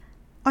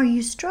Are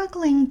you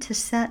struggling to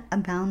set a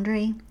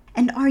boundary?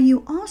 And are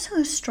you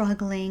also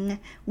struggling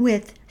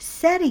with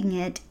setting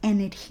it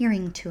and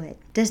adhering to it?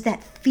 Does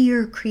that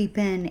fear creep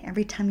in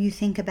every time you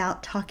think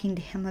about talking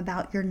to him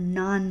about your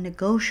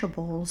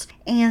non-negotiables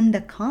and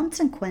the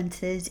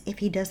consequences if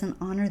he doesn't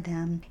honor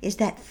them? Is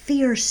that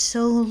fear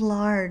so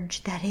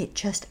large that it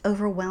just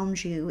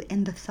overwhelms you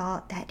in the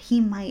thought that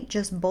he might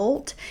just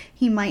bolt?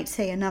 He might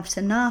say, enough's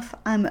enough,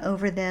 I'm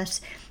over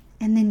this,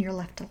 and then you're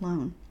left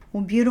alone.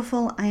 Well,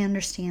 beautiful, I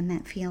understand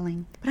that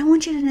feeling. But I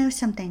want you to know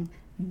something.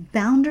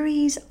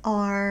 Boundaries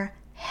are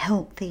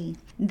healthy.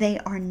 They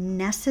are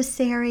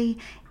necessary.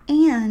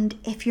 And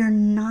if you're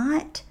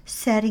not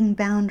setting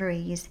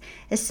boundaries,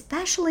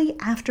 especially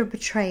after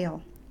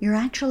betrayal, you're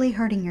actually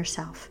hurting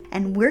yourself.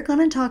 And we're going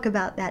to talk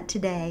about that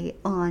today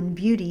on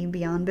Beauty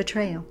Beyond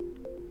Betrayal.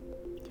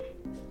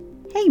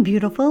 Hey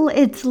beautiful,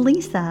 it's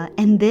Lisa,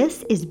 and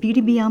this is Beauty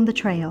Beyond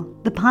Betrayal,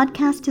 the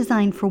podcast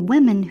designed for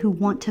women who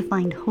want to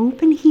find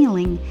hope and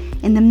healing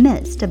in the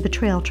midst of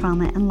betrayal,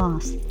 trauma, and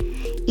loss.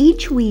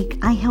 Each week,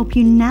 I help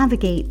you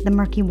navigate the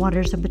murky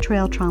waters of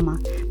betrayal trauma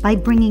by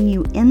bringing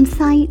you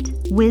insight,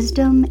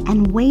 wisdom,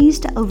 and ways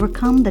to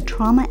overcome the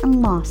trauma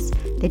and loss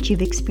that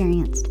you've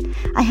experienced.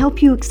 I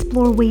help you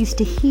explore ways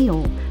to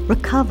heal,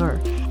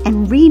 recover,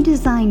 and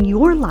redesign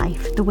your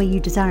life the way you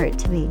desire it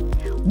to be.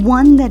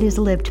 One that is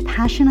lived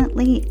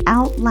passionately,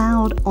 out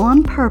loud,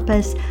 on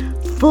purpose,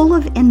 full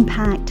of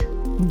impact,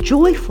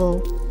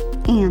 joyful,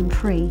 and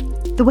free,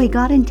 the way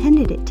God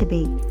intended it to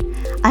be.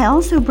 I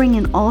also bring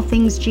in all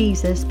things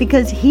Jesus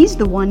because He's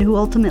the one who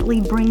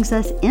ultimately brings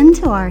us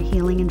into our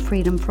healing and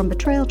freedom from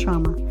betrayal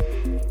trauma.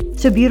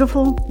 So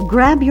beautiful,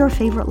 grab your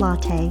favorite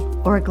latte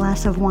or a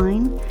glass of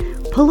wine,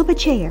 pull up a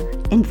chair,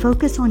 and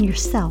focus on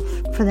yourself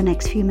for the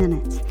next few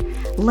minutes.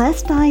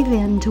 Let's dive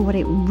into what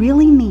it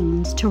really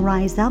means to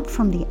rise up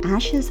from the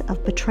ashes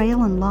of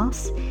betrayal and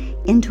loss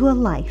into a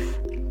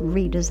life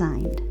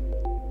redesigned.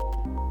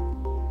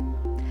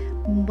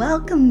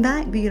 Welcome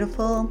back,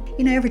 beautiful.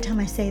 You know, every time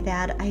I say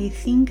that, I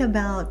think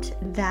about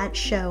that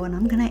show, and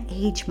I'm going to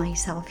age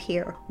myself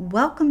here.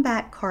 Welcome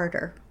back,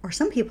 Carter. Or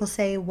some people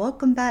say,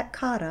 welcome back,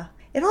 Kata.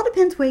 It all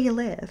depends where you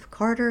live.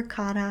 Carter,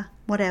 Kata,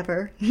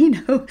 whatever.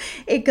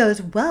 It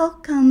goes,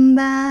 welcome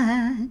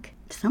back.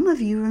 Some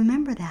of you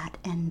remember that,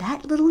 and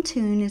that little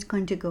tune is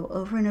going to go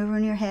over and over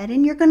in your head,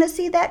 and you're going to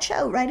see that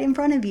show right in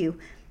front of you.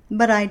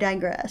 But I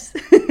digress.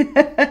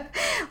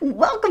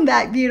 Welcome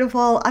back,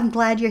 beautiful. I'm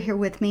glad you're here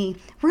with me.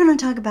 We're going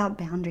to talk about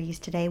boundaries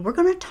today. We're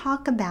going to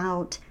talk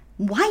about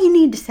why you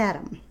need to set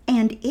them.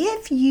 And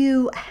if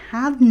you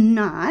have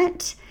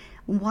not,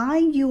 why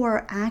you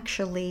are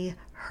actually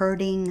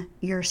hurting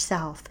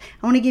yourself.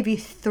 I want to give you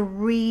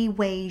 3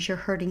 ways you're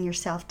hurting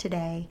yourself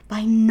today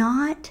by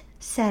not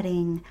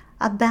setting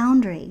a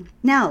boundary.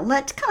 Now,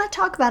 let's kind of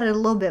talk about it a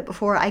little bit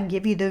before I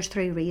give you those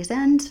 3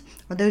 reasons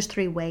or those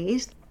 3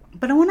 ways.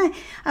 But I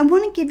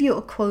want to give you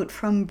a quote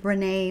from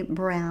Brené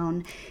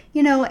Brown.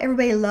 You know,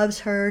 everybody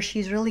loves her.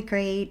 She's really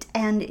great.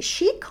 And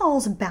she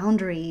calls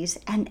boundaries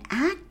an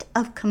act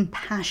of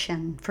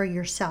compassion for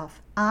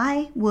yourself.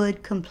 I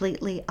would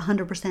completely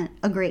 100%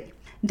 agree.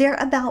 They're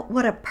about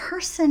what a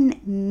person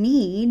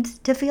needs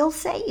to feel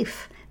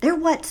safe. They're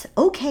what's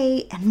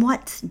okay and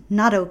what's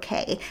not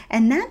okay.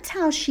 And that's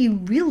how she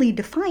really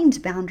defines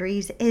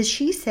boundaries, is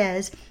she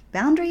says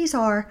boundaries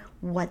are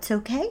what's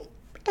okay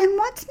and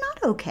what's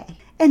not okay.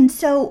 And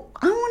so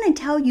I want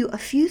to tell you a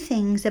few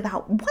things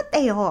about what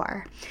they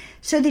are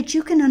so that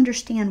you can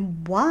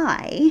understand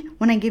why,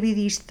 when I give you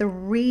these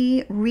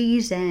 3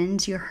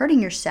 reasons you're hurting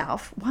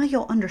yourself, why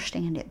you'll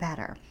understand it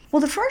better.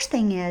 Well, the first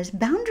thing is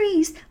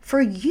boundaries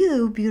for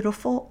you,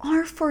 beautiful,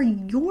 are for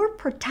your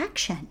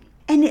protection.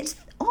 And it's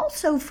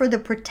also for the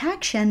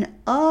protection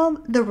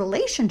of the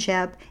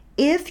relationship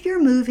if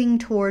you're moving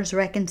towards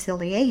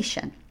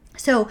reconciliation.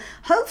 So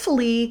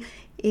hopefully,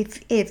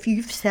 if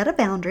you've set a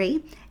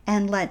boundary,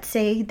 and let's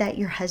say that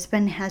your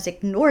husband has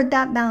ignored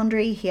that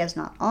boundary, he has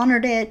not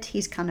honored it,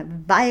 he's kind of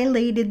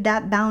violated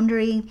that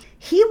boundary,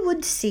 he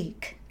would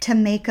seek to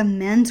make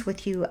amends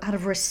with you out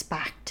of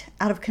respect,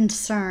 out of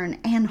concern,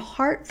 and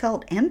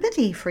heartfelt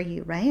empathy for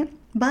you, right?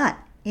 But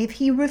if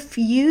he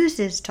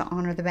refuses to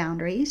honor the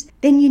boundaries,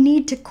 then you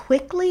need to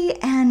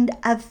quickly and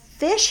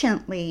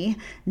efficiently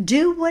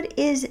do what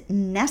is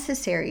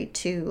necessary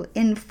to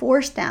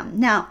enforce them.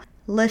 Now,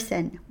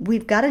 listen,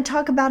 we've got to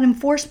talk about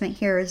enforcement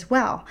here as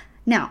well.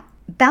 Now,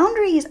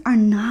 boundaries are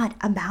not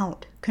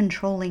about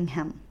controlling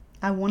him.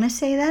 I want to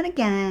say that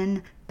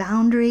again.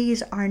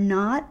 Boundaries are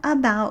not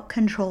about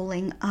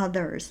controlling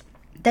others.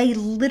 They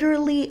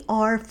literally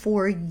are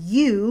for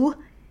you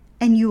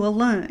and you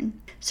alone.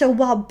 So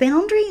while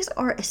boundaries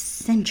are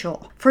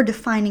essential for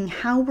defining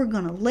how we're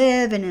going to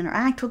live and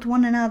interact with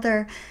one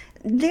another,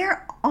 they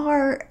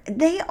are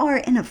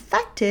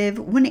ineffective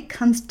when it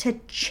comes to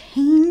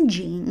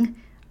changing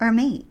our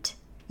mate.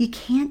 You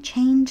can't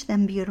change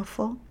them,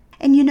 beautiful.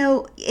 And you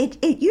know,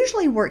 it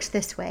usually works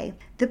this way.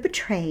 The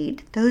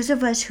betrayed, those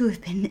of us who have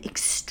been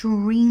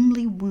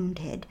extremely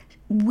wounded,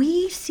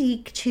 we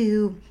seek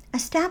to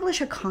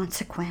establish a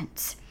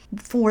consequence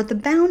for the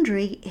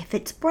boundary if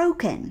it's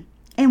broken.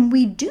 And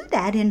we do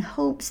that in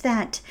hopes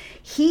that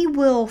he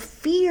will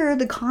fear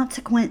the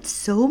consequence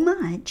so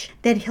much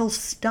that he'll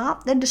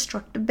stop the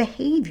destructive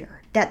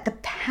behavior, that the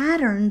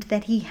patterns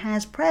that he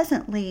has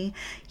presently,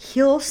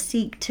 he'll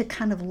seek to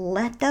kind of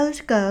let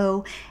those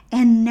go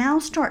and now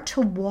start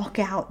to walk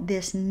out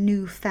this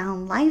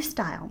newfound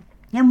lifestyle.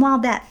 And while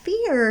that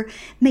fear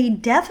may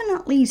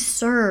definitely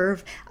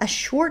serve a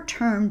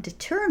short-term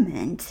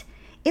deterrent,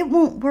 it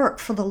won't work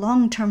for the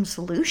long-term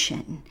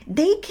solution.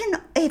 They can,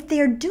 if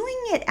they're doing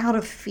it out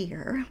of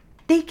fear,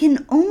 they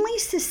can only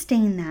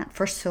sustain that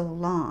for so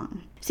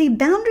long. See,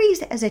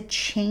 boundaries as a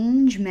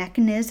change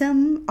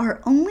mechanism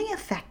are only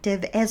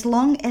effective as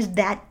long as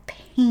that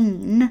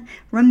pain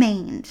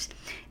remains.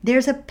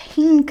 There's a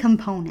pain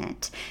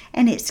component,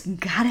 and it's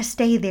got to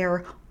stay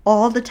there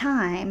all the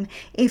time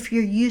if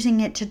you're using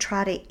it to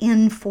try to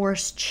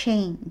enforce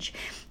change.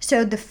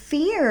 So the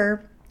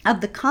fear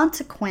of the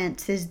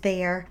consequence is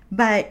there,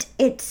 but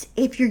it's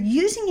if you're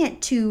using it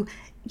to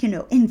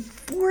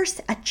enforce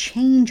a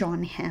change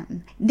on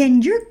him,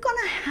 then you're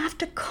gonna have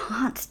to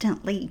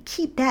constantly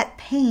keep that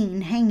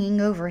pain hanging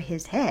over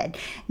his head.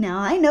 Now,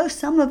 I know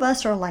some of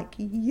us are like,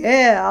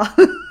 yeah,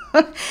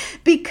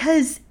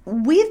 because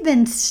we've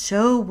been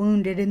so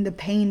wounded and the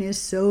pain is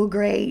so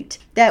great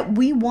that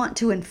we want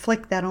to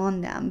inflict that on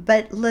them.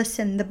 But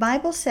listen, the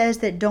Bible says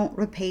that don't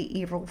repay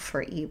evil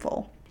for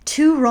evil.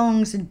 Two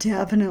wrongs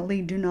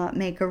definitely do not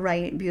make a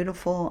right,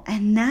 beautiful,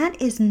 and that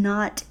is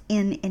not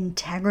in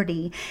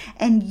integrity.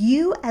 And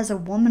you, as a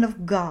woman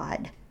of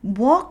God,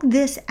 walk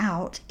this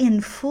out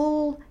in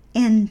full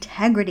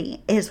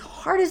integrity. As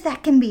hard as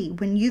that can be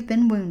when you've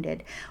been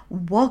wounded,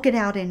 walk it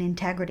out in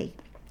integrity.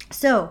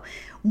 So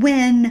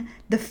when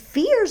the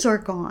fears are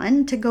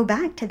gone, to go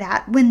back to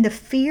that, when the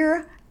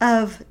fear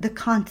of the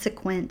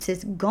consequence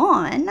is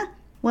gone,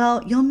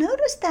 well, you'll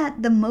notice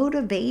that the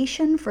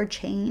motivation for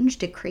change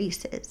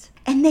decreases.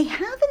 And they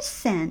have a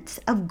sense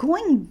of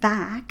going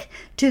back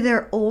to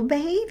their old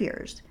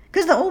behaviors,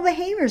 because the old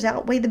behaviors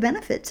outweigh the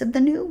benefits of the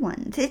new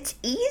ones. It's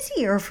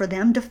easier for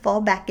them to fall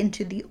back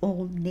into the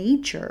old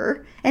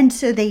nature, and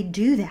so they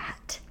do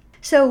that.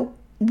 So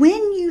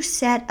when you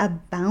set a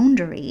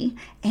boundary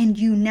and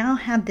you now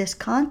have this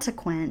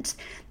consequence,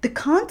 the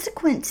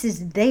consequence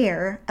is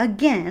there,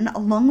 again,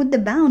 along with the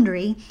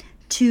boundary,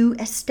 to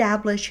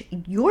establish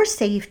your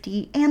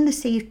safety and the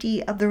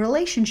safety of the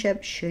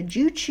relationship should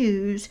you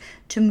choose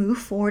to move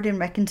forward in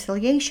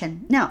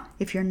reconciliation. Now,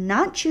 if you're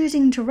not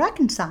choosing to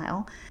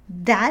reconcile,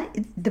 that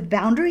the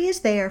boundary is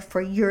there for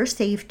your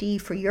safety,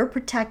 for your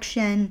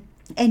protection,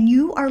 and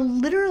you are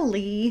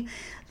literally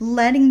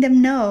letting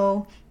them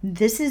know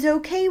this is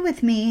okay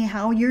with me,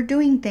 how you're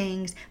doing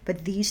things,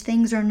 but these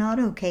things are not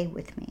okay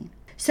with me.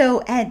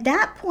 So at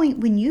that point,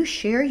 when you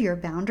share your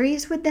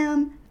boundaries with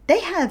them, they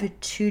have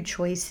two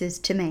choices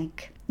to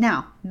make.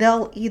 Now,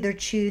 they'll either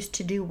choose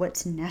to do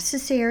what's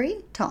necessary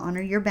to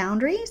honor your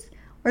boundaries,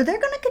 or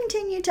they're going to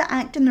continue to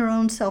act in their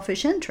own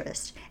selfish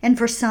interest. And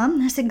for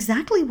some, that's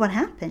exactly what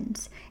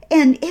happens.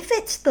 And if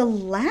it's the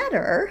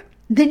latter,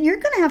 then you're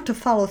going to have to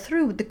follow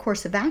through with the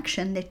course of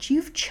action that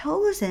you've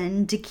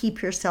chosen to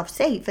keep yourself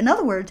safe. In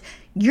other words,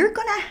 you're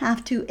going to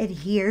have to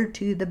adhere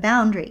to the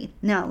boundary.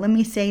 Now, let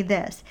me say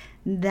this.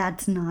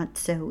 That's not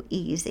so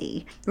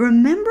easy.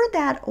 Remember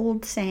that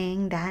old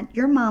saying that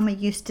your mama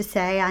used to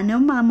say? I know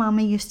my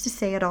mama used to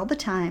say it all the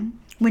time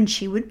when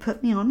she would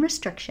put me on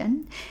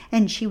restriction,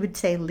 and she would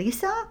say,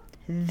 Lisa,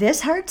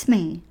 this hurts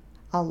me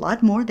a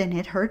lot more than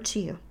it hurts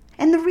you.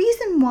 And the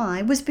reason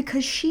why was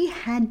because she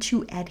had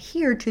to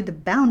adhere to the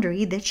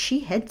boundary that she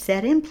had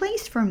set in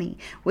place for me,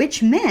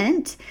 which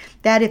meant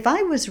that if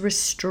I was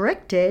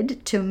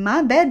restricted to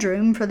my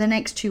bedroom for the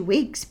next 2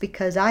 weeks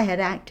because I had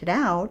acted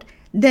out,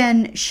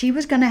 then she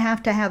was going to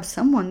have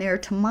someone there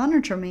to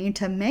monitor me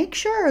to make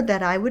sure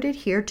that I would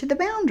adhere to the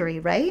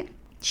boundary, right?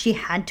 She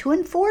had to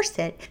enforce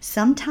it.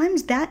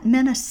 Sometimes that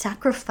meant a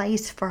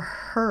sacrifice for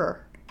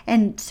her.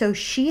 And so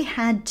she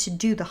had to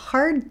do the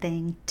hard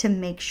thing to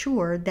make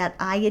sure that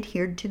I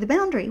adhered to the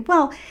boundary.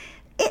 Well,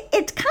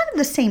 it's kind of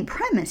the same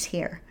premise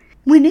here.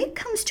 When it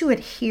comes to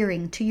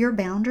adhering to your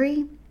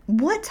boundary,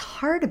 what's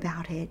hard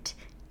about it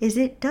is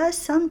it does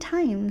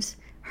sometimes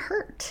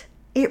hurt.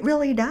 It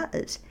really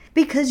does.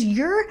 Because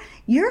you're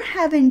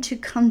having to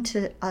come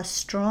to a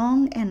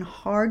strong and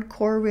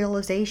hardcore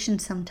realization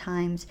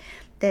sometimes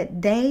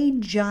that they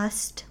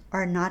just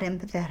are not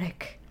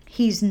empathetic.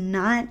 He's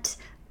not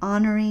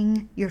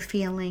honoring your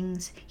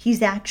feelings.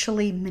 He's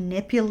actually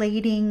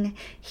manipulating.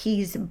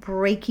 He's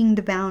breaking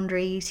the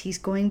boundaries. He's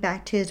going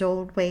back to his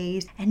old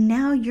ways. And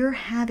now you're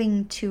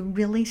having to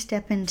really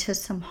step into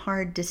some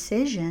hard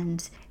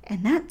decisions.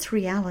 And that's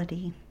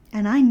reality.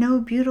 And I know,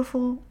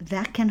 beautiful,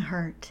 that can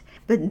hurt.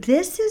 But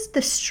this is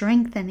the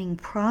strengthening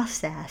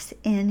process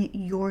in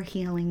your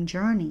healing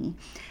journey.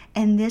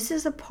 And this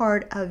is a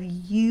part of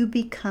you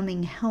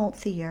becoming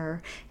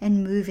healthier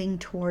and moving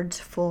towards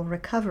full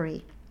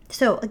recovery.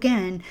 So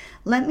again,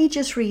 let me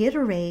just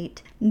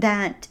reiterate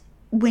that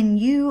when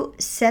you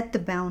set the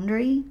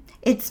boundary,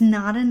 it's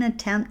not an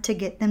attempt to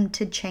get them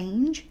to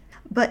change,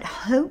 But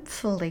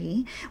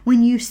hopefully,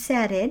 when you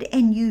set it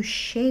and you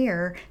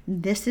share,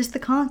 this is the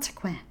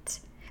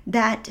consequence,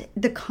 that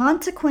the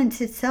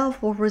consequence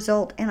itself will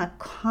result in a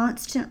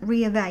constant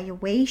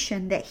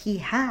reevaluation that he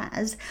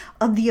has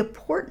of the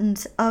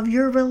importance of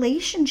your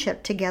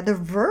relationship together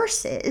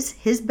versus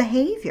his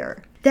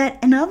behavior.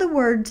 That, in other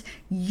words,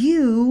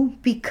 you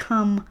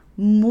become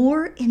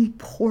more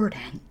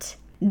important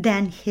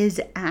than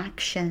his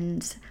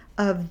actions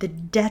of the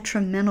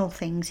detrimental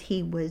things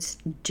he was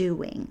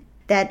doing.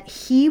 That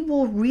he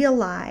will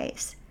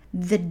realize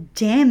the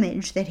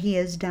damage that he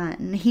has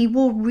done. He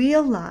will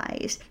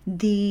realize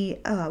the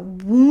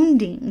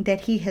wounding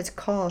that he has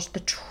caused,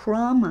 the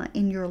trauma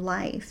in your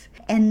life.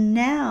 And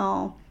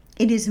now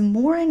it is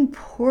more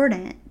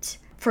important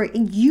for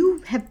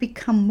you have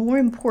become more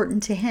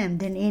important to him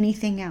than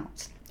anything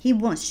else. He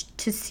wants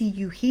to see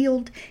you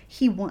healed.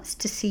 He wants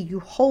to see you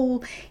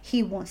whole.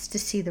 He wants to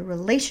see the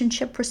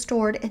relationship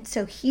restored. And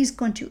so he's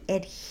going to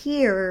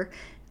adhere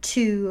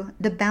to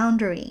the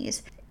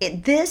boundaries.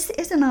 This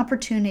is an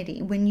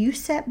opportunity when you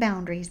set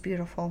boundaries,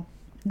 beautiful.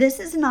 This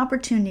is an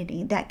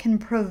opportunity that can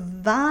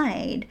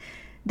provide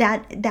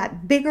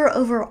that bigger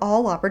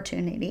overall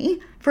opportunity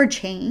for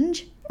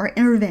change or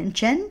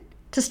intervention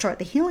to start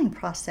the healing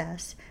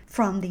process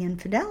from the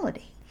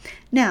infidelity.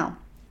 Now,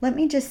 let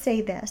me just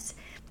say this.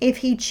 If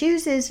he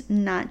chooses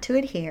not to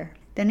adhere,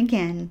 then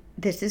again,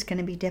 this is going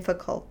to be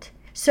difficult.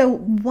 So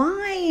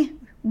why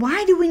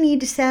do we need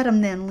to set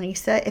them then,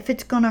 Lisa, if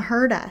it's going to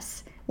hurt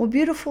us? Well,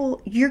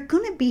 beautiful, you're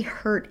going to be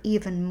hurt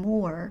even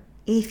more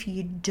if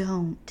you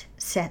don't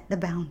set the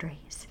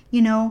boundaries.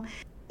 You know,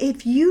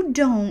 if you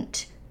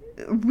don't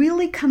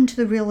really come to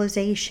the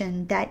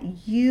realization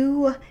that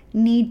you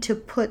need to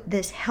put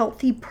this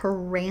healthy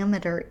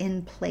parameter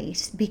in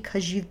place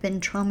because you've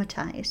been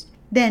traumatized,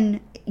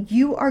 then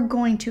you are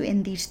going to,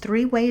 in these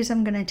 3 ways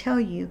I'm going to tell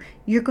you,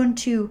 you're going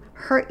to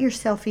hurt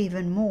yourself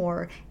even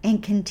more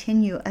and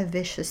continue a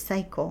vicious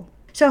cycle.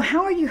 So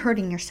how are you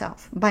hurting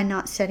yourself by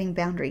not setting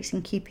boundaries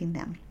and keeping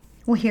them?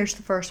 Well, here's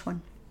the first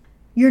one.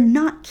 You're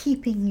not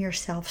keeping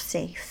yourself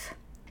safe.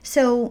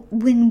 So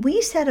when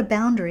we set a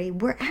boundary,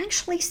 we're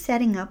actually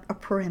setting up a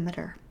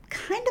perimeter,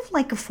 kind of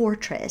like a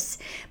fortress,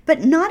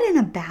 but not in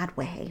a bad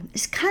way.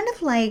 It's kind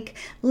of like,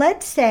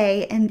 let's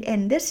say,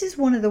 and this is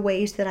one of the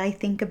ways that I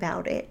think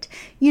about it.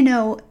 You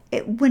know,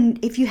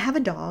 if you have a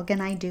dog,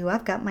 and I do,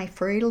 I've got my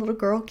furry little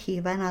girl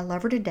Kiva, and I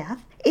love her to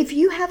death. If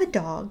you have a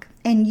dog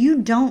and you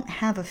don't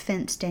have a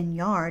fenced-in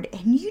yard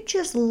and you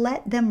just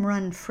let them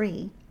run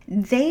free,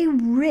 they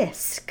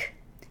risk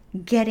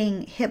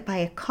getting hit by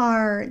a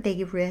car,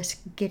 they risk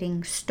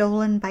getting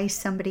stolen by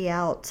somebody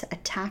else,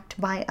 attacked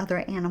by other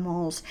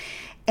animals,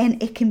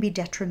 and it can be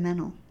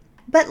detrimental.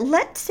 But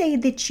let's say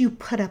that you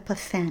put up a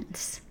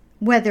fence,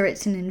 whether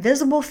it's an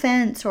invisible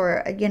fence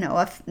or,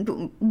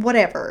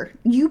 whatever.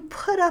 You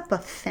put up a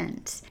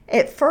fence.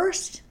 At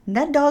first,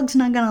 that dog's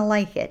not going to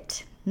like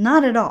it.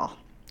 Not at all.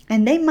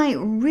 And they might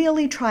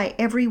really try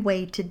every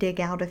way to dig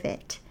out of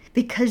it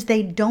because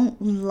they don't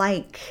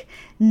like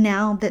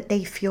now that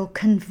they feel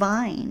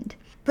confined.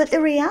 But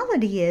the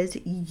reality is,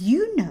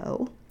 you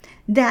know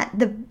that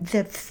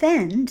the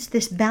fence,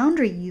 this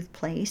boundary you've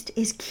placed,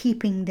 is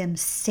keeping them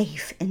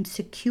safe and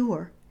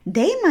secure.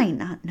 They might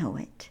not know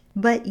it,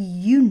 but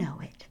you know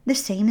it. The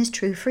same is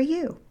true for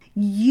you.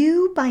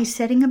 You, by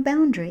setting a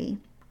boundary,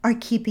 are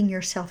keeping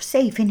yourself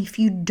safe. And if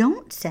you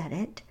don't set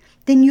it,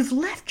 then you've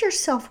left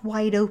yourself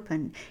wide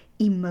open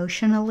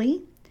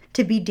emotionally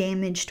to be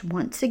damaged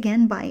once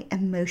again by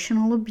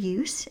emotional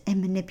abuse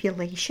and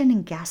manipulation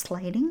and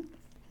gaslighting.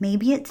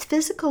 Maybe it's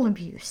physical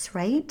abuse,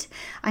 right?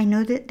 I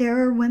know that there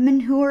are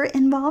women who are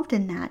involved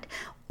in that.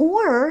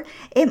 Or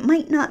it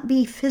might not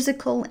be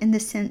physical in the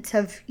sense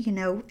of,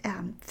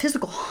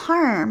 physical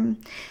harm,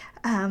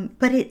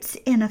 but it's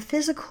in a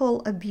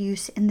physical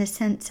abuse in the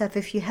sense of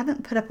if you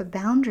haven't put up a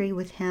boundary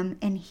with him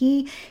and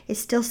he is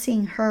still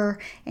seeing her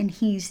and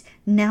he's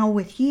now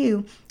with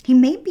you, he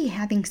may be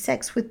having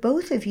sex with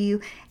both of you,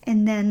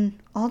 and then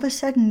all of a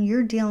sudden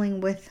you're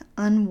dealing with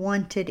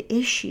unwanted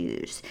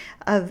issues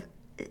of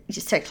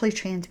sexually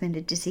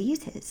transmitted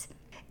diseases.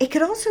 It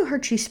could also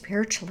hurt you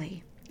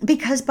spiritually,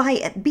 because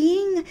by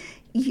being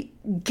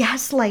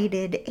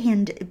gaslighted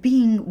and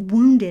being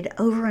wounded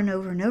over and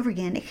over and over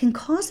again, it can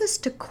cause us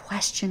to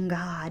question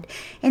God,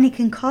 and it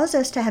can cause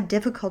us to have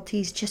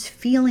difficulties just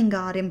feeling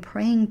God and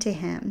praying to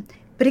Him.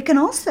 But it can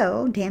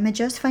also damage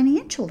us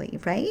financially,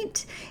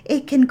 right?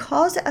 It can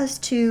cause us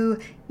to,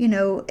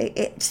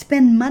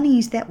 spend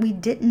monies that we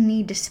didn't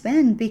need to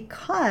spend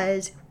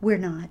because we're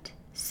not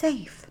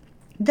safe.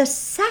 The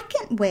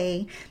second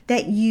way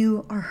that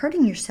you are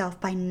hurting yourself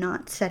by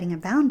not setting a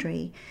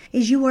boundary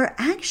is you are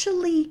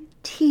actually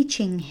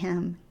teaching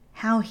him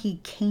how he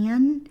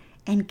can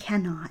and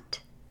cannot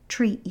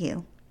treat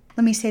you.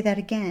 Let me say that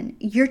again.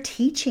 You're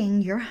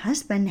teaching your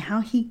husband how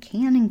he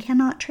can and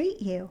cannot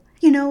treat you.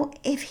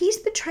 If he's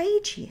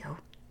betrayed you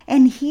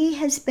and he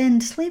has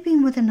been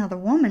sleeping with another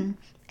woman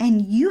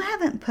and you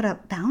haven't put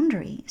up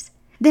boundaries,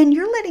 then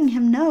you're letting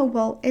him know,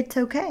 well, it's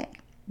okay.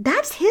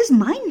 That's his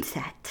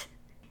mindset.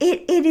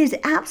 It is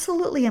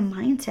absolutely a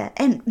mindset.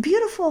 And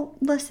beautiful,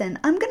 listen,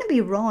 I'm going to be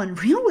raw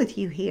and real with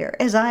you here,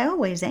 as I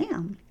always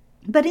am.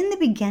 But in the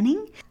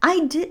beginning,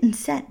 I didn't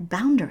set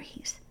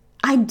boundaries.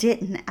 I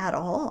didn't at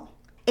all.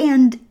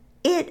 And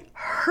it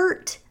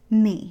hurt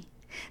me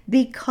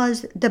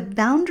because the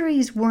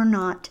boundaries were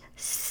not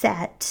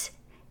set,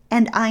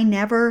 and I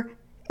never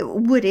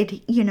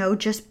would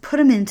just put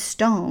them in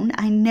stone.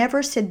 I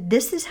never said,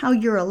 this is how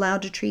you're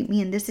allowed to treat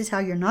me and this is how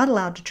you're not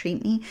allowed to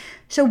treat me.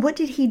 So what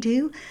did he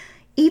do?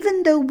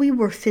 Even though we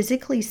were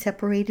physically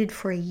separated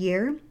for a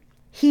year,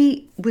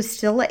 he was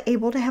still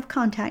able to have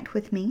contact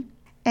with me,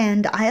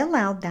 and I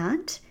allowed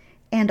that.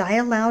 And I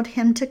allowed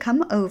him to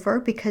come over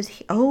because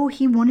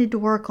he wanted to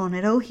work on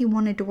it. He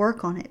wanted to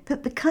work on it.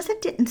 But because I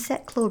didn't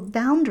set clear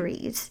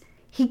boundaries,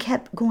 he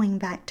kept going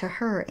back to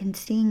her and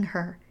seeing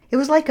her. It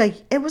was like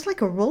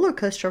a roller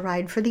coaster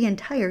ride for the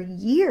entire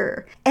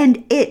year.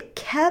 And it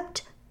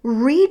kept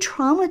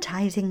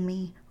re-traumatizing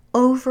me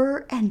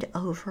over and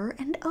over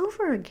and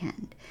over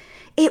again.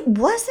 It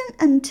wasn't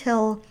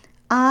until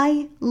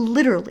I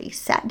literally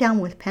sat down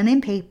with pen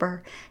and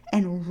paper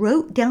and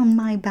wrote down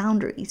my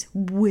boundaries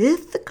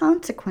with the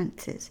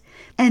consequences.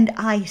 And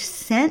I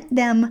sent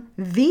them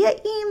via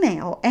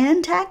email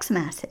and text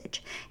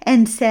message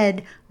and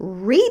said,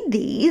 read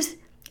these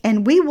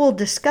and we will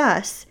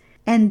discuss.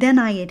 And then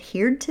I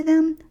adhered to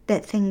them,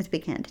 that things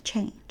began to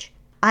change.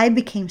 I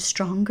became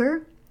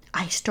stronger.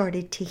 I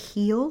started to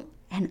heal,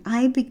 and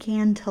I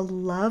began to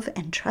love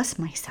and trust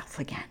myself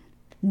again.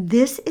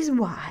 This is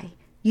why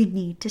you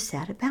need to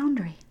set a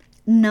boundary.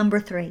 Number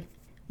 3,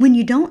 when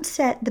you don't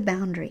set the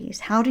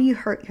boundaries, how do you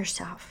hurt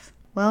yourself?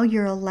 Well,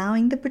 you're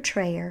allowing the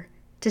betrayer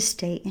to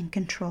stay in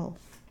control.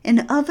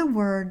 In other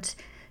words,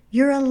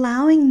 you're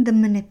allowing the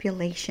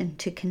manipulation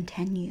to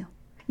continue.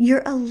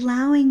 You're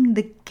allowing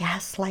the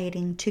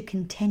gaslighting to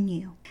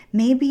continue.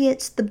 Maybe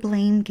it's the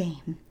blame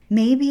game.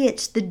 Maybe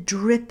it's the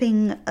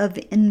dripping of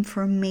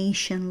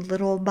information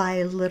little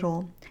by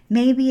little.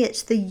 Maybe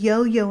it's the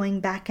yo-yoing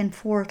back and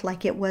forth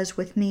like it was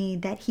with me,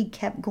 that he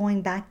kept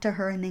going back to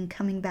her and then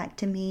coming back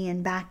to me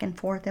and back and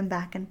forth and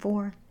back and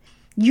forth.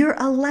 You're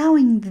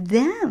allowing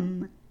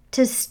them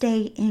to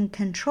stay in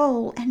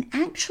control, and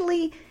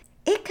actually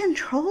it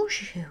controls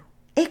you.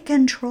 It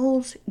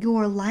controls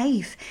your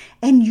life,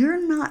 and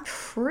you're not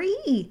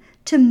free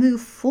to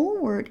move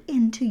forward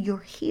into your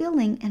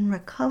healing and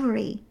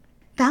recovery.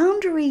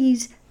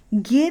 Boundaries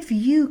give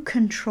you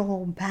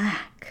control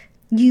back.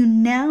 You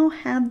now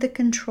have the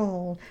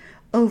control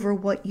over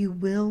what you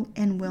will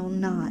and will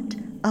not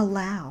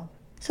allow.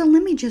 So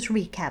let me just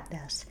recap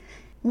this.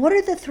 What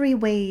are the 3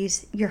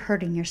 ways you're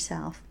hurting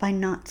yourself by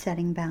not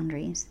setting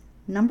boundaries?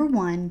 Number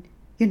 1,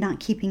 you're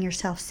not keeping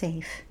yourself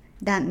safe.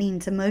 That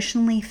means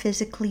emotionally,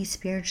 physically,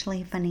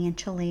 spiritually,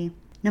 financially.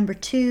 Number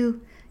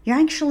 2, you're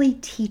actually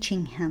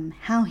teaching him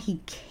how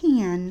he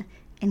can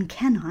and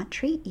cannot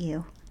treat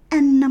you.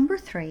 And number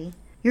 3,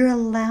 you're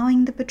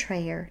allowing the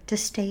betrayer to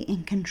stay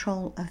in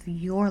control of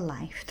your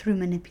life through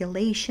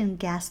manipulation,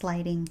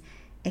 gaslighting,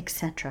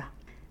 etc.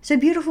 So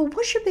beautiful,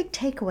 what's your big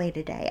takeaway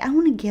today? I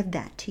want to give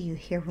that to you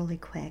here really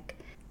quick.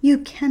 You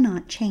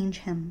cannot change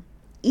him.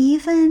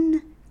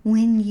 Even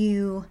when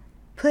you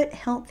put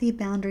healthy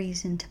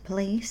boundaries into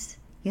place,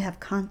 you have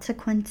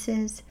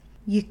consequences,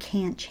 you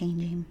can't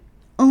change him.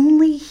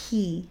 Only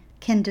he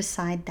can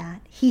decide that.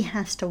 He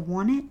has to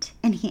want it,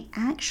 and he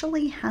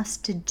actually has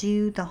to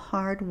do the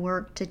hard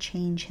work to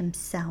change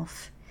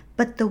himself.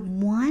 But the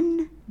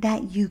one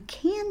that you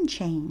can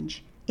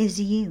change is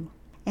you.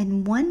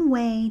 And one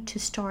way to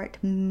start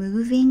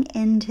moving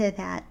into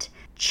that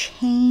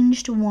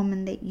changed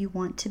woman that you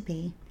want to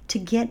be, to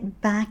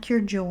get back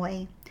your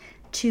joy,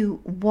 to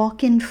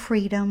walk in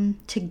freedom,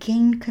 to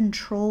gain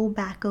control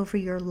back over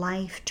your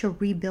life, to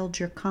rebuild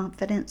your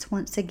confidence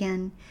once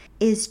again,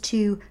 is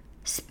to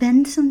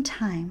spend some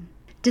time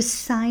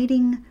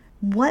deciding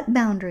what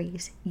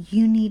boundaries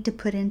you need to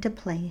put into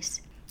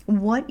place,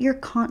 what your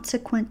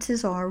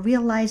consequences are,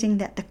 realizing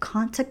that the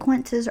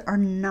consequences are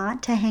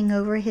not to hang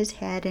over his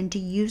head and to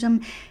use them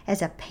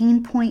as a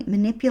pain point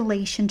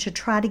manipulation to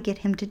try to get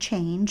him to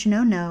change.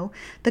 No.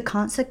 The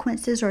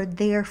consequences are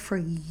there for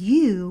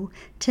you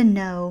to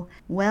know,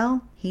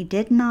 well, he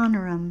didn't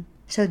honor them,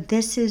 so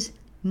this is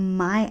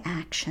my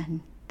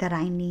action that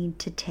I need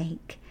to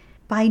take.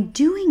 By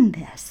doing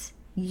this,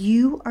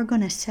 you are going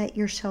to set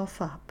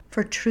yourself up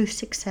for true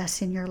success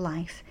in your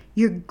life.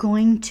 You're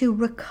going to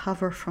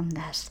recover from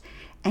this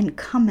and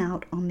come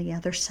out on the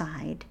other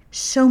side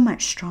so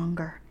much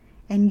stronger.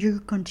 And you're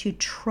going to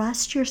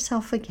trust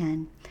yourself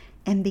again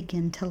and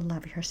begin to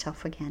love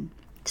yourself again.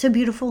 So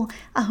beautiful.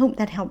 I hope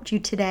that helped you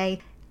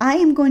today. I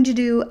am going to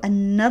do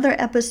another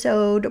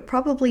episode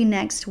probably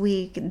next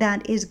week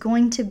that is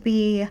going to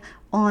be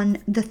on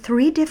the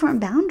 3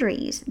 different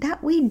boundaries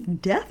that we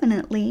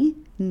definitely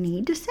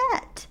need to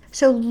set.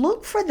 So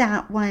look for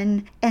that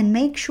one and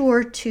make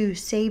sure to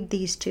save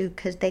these 2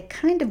 because they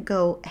kind of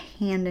go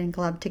hand in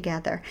glove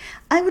together.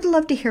 I would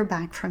love to hear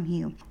back from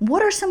you.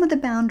 What are some of the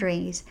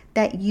boundaries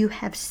that you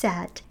have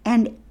set,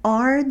 and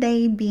are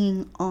they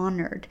being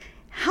honored?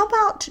 How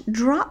about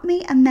drop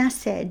me a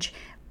message?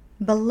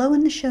 Below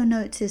in the show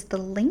notes is the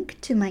link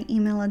to my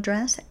email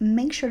address.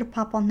 Make sure to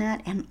pop on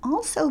that. And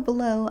also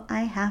below,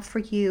 I have for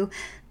you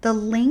the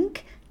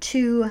link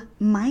to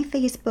my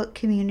Facebook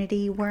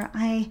community where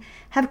I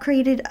have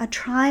created a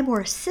tribe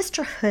or a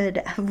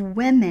sisterhood of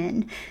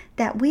women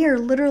that we are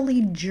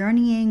literally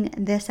journeying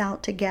this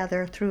out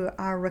together through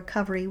our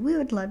recovery. We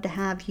would love to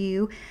have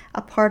you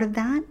a part of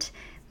that.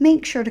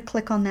 Make sure to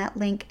click on that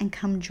link and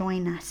come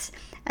join us.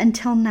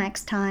 Until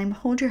next time,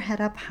 hold your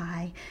head up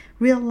high.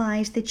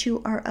 Realize that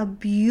you are a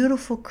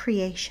beautiful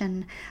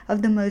creation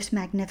of the most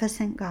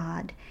magnificent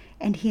God,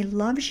 and He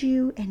loves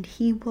you and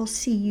He will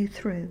see you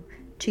through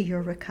to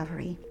your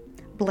recovery.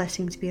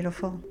 Blessings,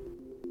 beautiful.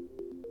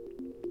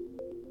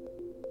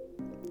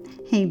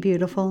 Hey,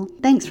 beautiful.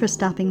 Thanks for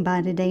stopping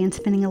by today and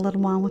spending a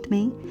little while with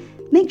me.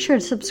 Make sure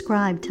to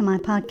subscribe to my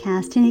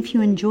podcast, and if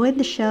you enjoyed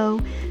the show,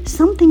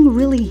 something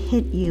really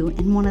hit you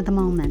in one of the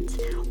moments,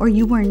 or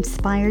you were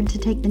inspired to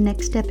take the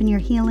next step in your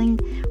healing,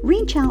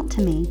 reach out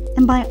to me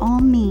and by all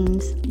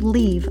means,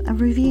 leave a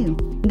review.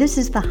 This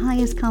is the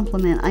highest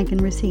compliment I can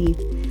receive.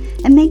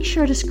 And make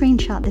sure to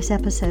screenshot this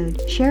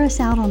episode, share us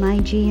out on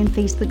IG and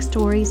Facebook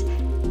stories,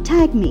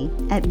 tag me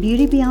at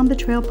Beauty Beyond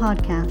Betrayal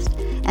Podcast,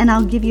 and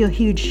I'll give you a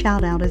huge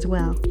shout out as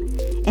well.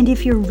 And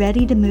if you're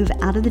ready to move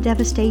out of the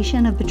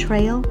devastation of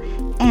betrayal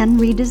and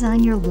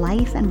redesign your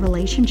life and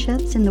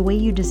relationships in the way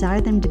you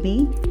desire them to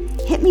be,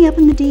 hit me up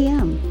in the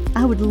DM.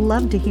 I would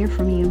love to hear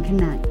from you and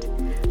connect.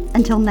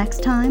 Until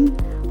next time,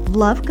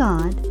 love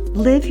God,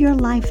 live your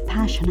life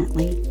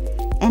passionately,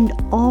 and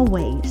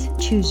always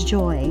choose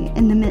joy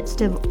in the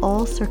midst of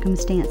all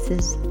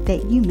circumstances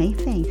that you may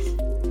face.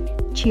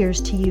 Cheers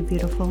to you,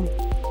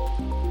 beautiful.